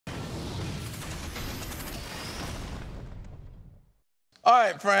All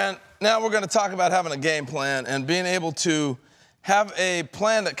right, Fran, now we're going to talk about having a game plan and being able to have a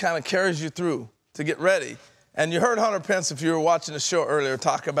plan that kind of carries you through to get ready. And you heard Hunter Pence, if you were watching the show earlier,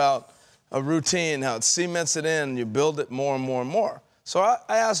 talk about a routine, how it cements it in, and you build it more and more and more. So I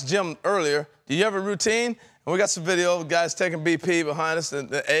asked Jim earlier, do you have a routine? And we got some video of guys taking BP behind us,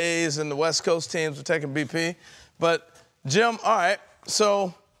 the A's and the West Coast teams are taking BP. But, Jim, all right,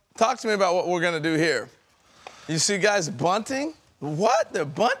 so talk to me about what we're going to do here. You see guys bunting? What? They're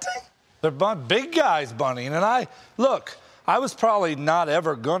bunting? They're big guys bunting. And I was probably not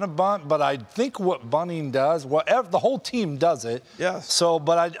ever going to bunt, but I think what bunting does, the whole team does it. Yes. So,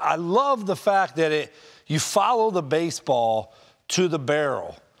 but I love the fact that you follow the baseball to the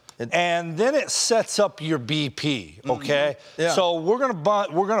barrel. And then it sets up your BP, okay? Mm-hmm. Yeah. So we're going to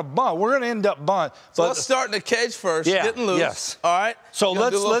bunt. We're going to end up bunt. So let's start in the cage first, getting loose. Yes. All right? So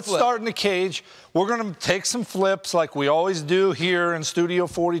let's start in the cage. We're going to take some flips like we always do here in Studio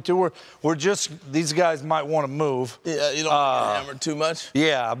 42. We're just, these guys might want to move. Yeah, you don't want to get hammered too much.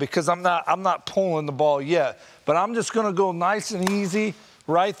 Yeah, because I'm not pulling the ball yet. But I'm just going to go nice and easy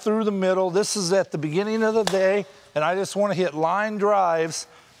right through the middle. This is at the beginning of the day, and I just want to hit line drives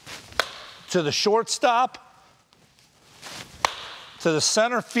to the shortstop, to the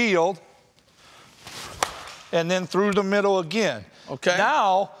center field, and then through the middle again. Okay.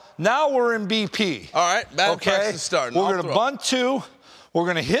 Now we're in BP. All right, batting practice is starting. We're going to bunt two. We're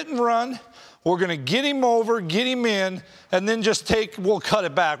going to hit and run. We're going to get him over, get him in, and then we'll cut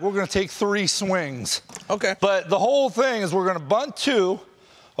it back. We're going to take 3 swings. Okay. But the whole thing is we're going to bunt 2,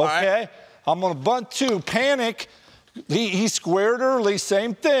 okay? Right. I'm going to bunt 2, panic. He squared early,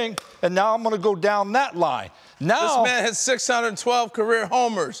 same thing, and now I'm going to go down that line. Now, this man has 612 career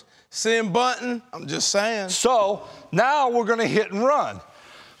homers. See him bunting? I'm just saying. So now we're going to hit and run.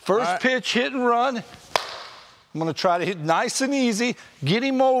 First pitch, hit and run. I'm going to try to hit nice and easy, get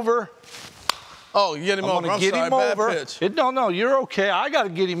him over. Oh, you get him over. I'm sorry, bad pitch. No, you're okay. I got to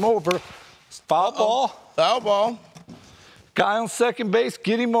get him over. Foul ball. Foul ball. Guy on second base,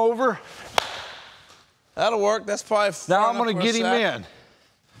 get him over. That'll work. That's probably now I'm going to get him in.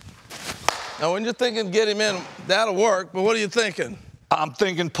 Now, when you're thinking get him in, that'll work, but what are you thinking? I'm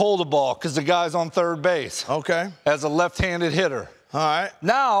thinking pull the ball because the guy's on third base. Okay. As a left-handed hitter. All right.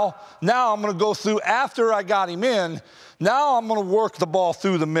 Now I'm going to go through, after I got him in, now I'm going to work the ball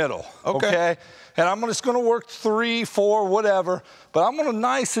through the middle. Okay? And I'm just going to work 3, 4, whatever, but I'm going to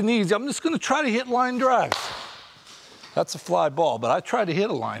nice and easy. I'm just going to try to hit line drives. That's a fly ball, but I tried to hit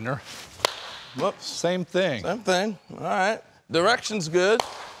a liner. Whoops. Same thing. Same thing. All right. Direction's good.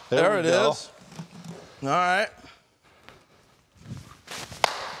 There it is. All right.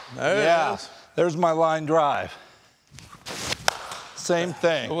 There it is. There's my line drive. Same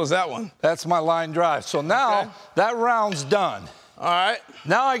thing. What was that one? That's my line drive. So now that round's done. All right.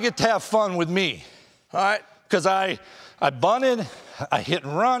 Now I get to have fun with me. All right. Because I bunted, I hit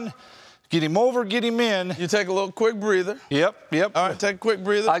and run, get him over, get him in. You take a little quick breather. Yep. All right, take a quick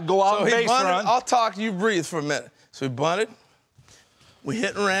breather. I'd go out and base run. I'll talk, you breathe for a minute. So we bunted, we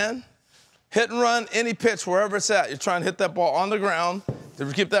hit and ran. Hit and run any pitch, wherever it's at. You're trying to hit that ball on the ground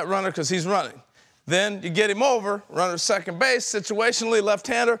to keep that runner because he's running. Then you get him over, runner second base, situationally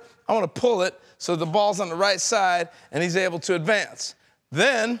left-hander. I want to pull it so the ball's on the right side and he's able to advance.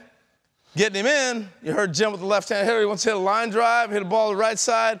 Then, getting him in, you heard Jim with the left-hand hitter. He wants to hit a line drive, hit a ball to the right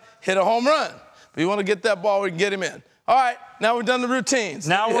side, hit a home run. But you want to get that ball where you can get him in. All right, now we've done the routines.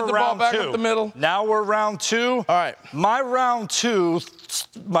 Now we're hit the ball round back 2. up the middle. Now we're round 2. All right. My round 2,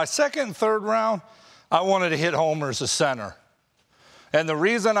 my second and third round, I wanted to hit homers as center. And the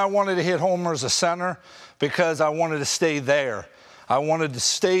reason I wanted to hit homers as center, because I wanted to stay there. I wanted to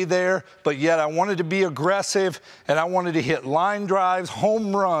stay there, but yet I wanted to be aggressive, and I wanted to hit line drives,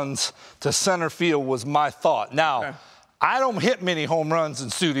 home runs to center field was my thought. Now, I don't hit many home runs in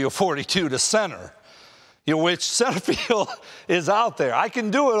Studio 42 to center, which center field is out there. I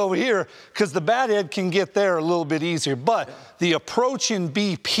can do it over here because the bat head can get there a little bit easier. But the approach in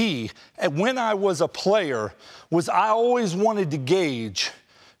BP, when I was a player, was I always wanted to gauge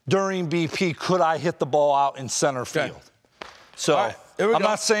during BP, could I hit the ball out in center field? So I'm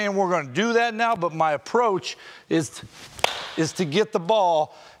not saying we're going to do that now, but my approach is to get the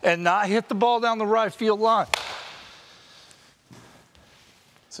ball and not hit the ball down the right field line.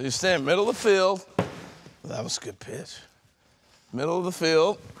 So you stand middle of the field. That was a good pitch. Middle of the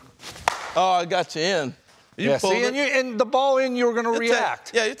field. Oh, I got you in. You pulled it. And the ball in, you're going to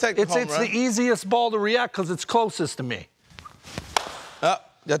react. You take the home run. It's the easiest ball to react because it's closest to me.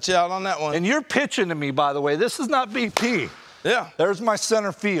 Got you out on that one. And you're pitching to me, by the way. This is not BP. Yeah. There's my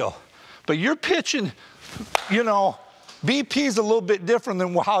center field. But you're pitching, BP is a little bit different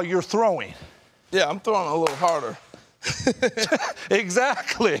than how you're throwing. Yeah, I'm throwing a little harder.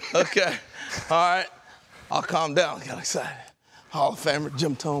 Exactly. Okay. All right. I'll calm down. I got excited. Hall of Famer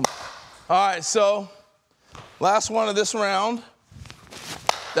Jim Thome. All right, so last one of this round.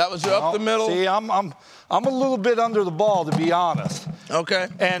 That was your up the middle. See, I'm a little bit under the ball, to be honest. Okay.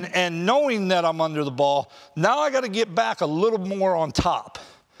 And knowing that I'm under the ball, now I got to get back a little more on top.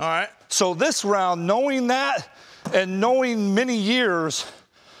 All right. So this round, knowing that and knowing many years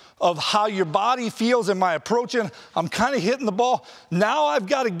of how your body feels in my approaching, I'm kind of hitting the ball. Now I've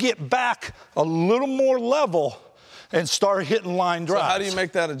got to get back a little more level and start hitting line drives. So how do you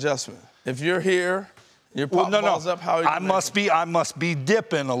make that adjustment? If you're here, you're popping balls up, how are you I must be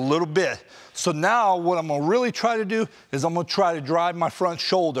dipping a little bit. So now what I'm gonna really try to do is I'm gonna try to drive my front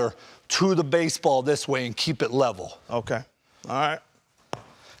shoulder to the baseball this way and keep it level. Okay. All right.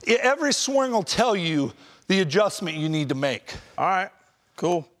 Every swing will tell you the adjustment you need to make. All right.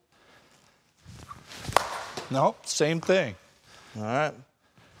 Cool. No, same thing. All right.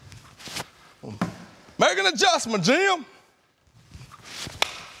 Make an adjustment, Jim.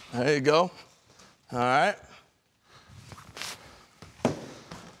 There you go. All right. All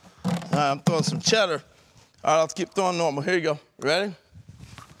right, I'm throwing some cheddar. All right, I'll keep throwing normal. Here you go. Ready?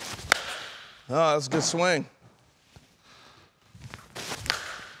 Oh, that's a good swing.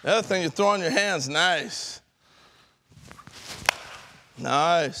 The other thing, you're throwing your hands. Nice.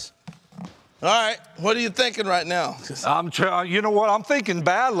 Nice. All right, what are you thinking right now? You know what? I'm thinking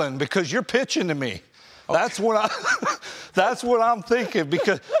battling because you're pitching to me. Okay. That's what I'm thinking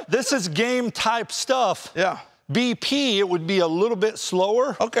because this is game type stuff. Yeah. BP, it would be a little bit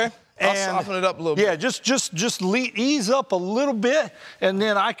slower. Okay. I'll soften it up a little bit. Yeah, just ease up a little bit, and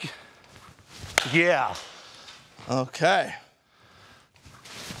then yeah. Okay.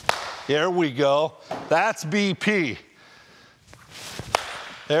 There we go. That's BP.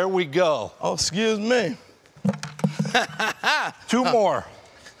 There we go. Oh, excuse me. Two more.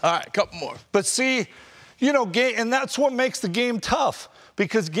 All right, a couple more. But see, you know, and that's what makes the game tough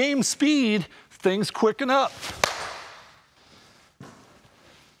because game speed, things quicken up.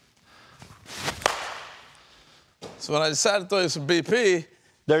 So when I decided to throw you some BP,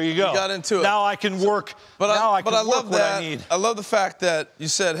 there you go. You got into it. Now I can work. I love what I need. I love the fact that you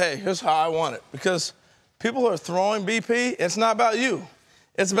said, "Hey, here's how I want it," because people who are throwing BP, it's not about you,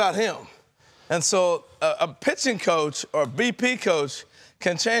 it's about him. And so a pitching coach or a BP coach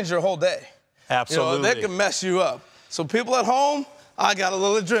can change your whole day. Absolutely. You know, they can mess you up. So people at home, I got a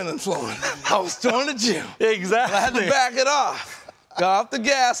little adrenaline flowing. I was throwing the gym. Exactly. I had to back it off. Got off the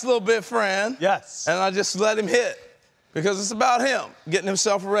gas a little bit, friend. Yes. And I just let him hit. Because it's about him getting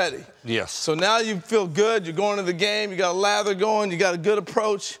himself ready. Yes. So now you feel good. You're going to the game. You got a lather going. You got a good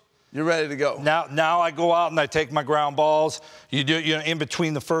approach. You're ready to go. Now I go out and I take my ground balls. You do, in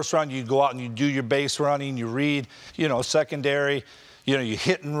between the first round, you go out and you do your base running. You read, secondary. You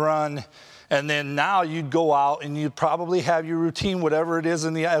hit and run. And then now you'd go out and you'd probably have your routine, whatever it is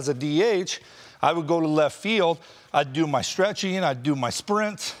as a DH. I would go to left field. I'd do my stretching. I'd do my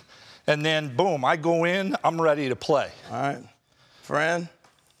sprints. And then, boom, I go in, I'm ready to play. All right. Fran,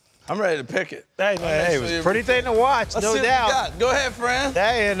 I'm ready to pick it. Hey, man, it was a pretty thing to watch, no doubt. Go ahead, Fran.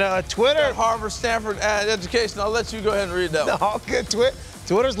 Hey, and Twitter. Harvard, Stanford education. I'll let you go ahead and read that one. All good.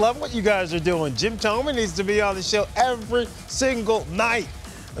 Twitter's loving what you guys are doing. Jim Thome needs to be on the show every single night.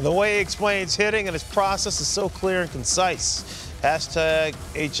 And the way he explains hitting and his process is so clear and concise.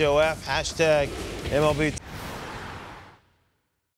 #HOF, #MLB